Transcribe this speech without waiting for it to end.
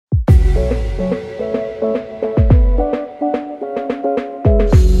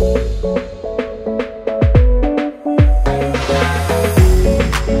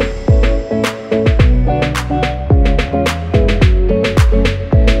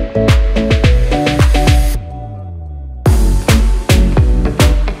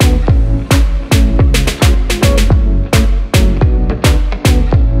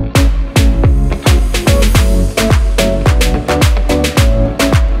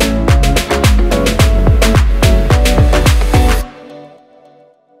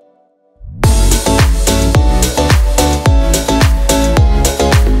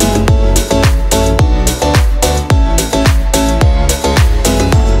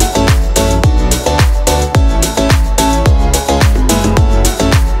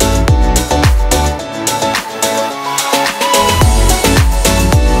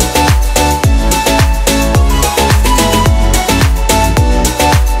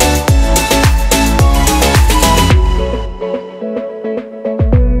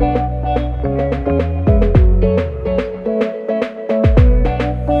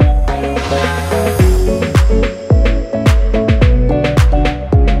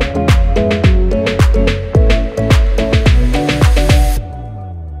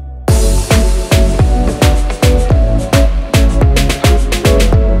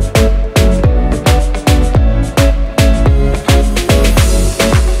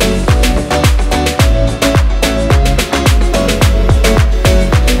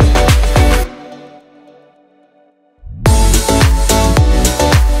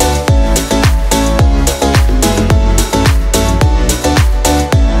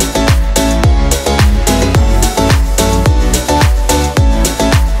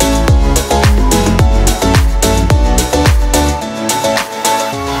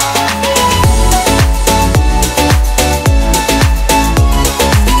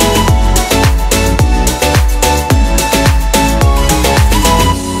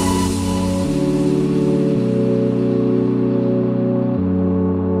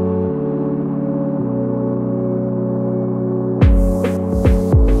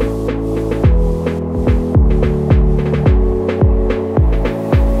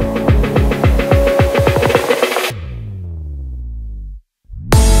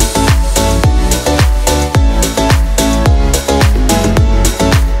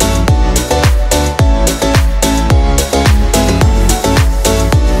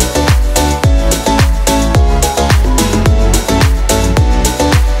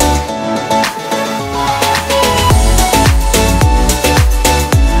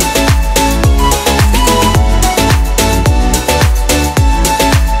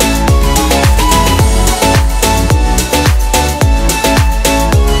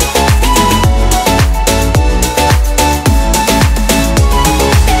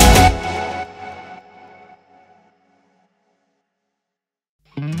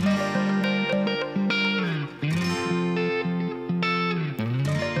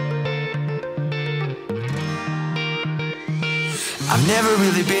I've never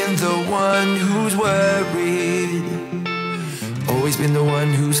really been the one who's worried, always been the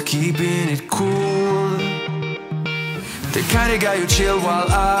one who's keeping it cool. The kind of guy who chill while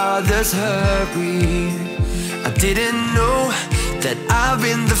others hurry. I didn't know that I've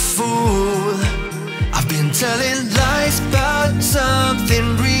been the fool. I've been telling lies about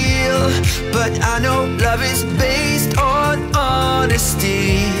something real, but I know love is based on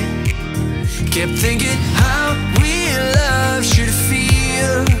honesty. Kept thinking how real love should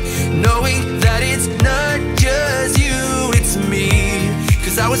feel, knowing that it's not just you, it's me.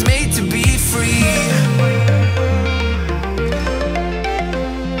 'Cause I was made to be free.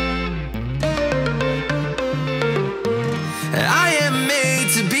 I am made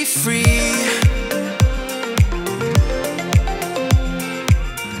to be free.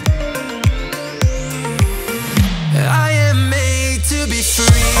 I am made to be free.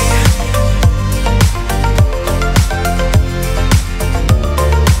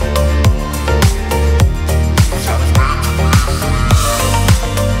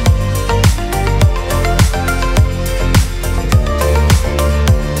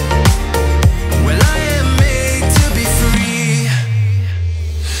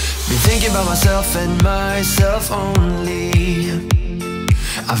 Myself and myself only.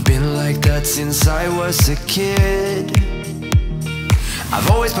 I've been like that since I was a kid. I've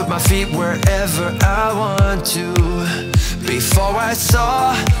always put my feet wherever I want to, before I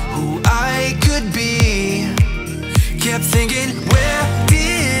saw who I could be. Kept thinking, where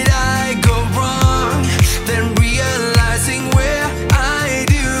did I go wrong? Then realizing where I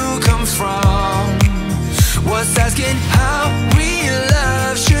do come from. Was asking how real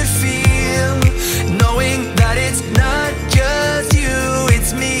love should feel.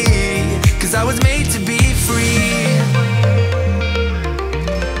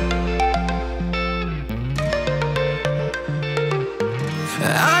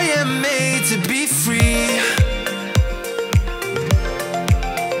 I am made to be free.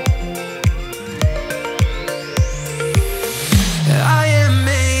 I am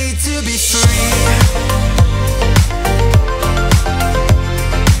made to be free.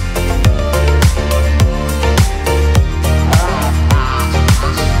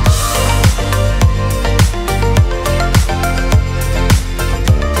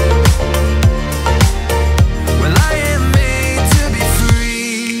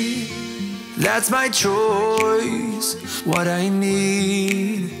 That's my choice, what I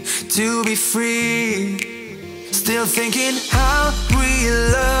need to be free. Still thinking how real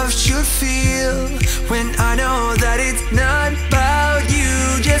love should feel, when I know that it's not about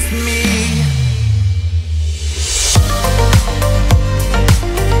you, just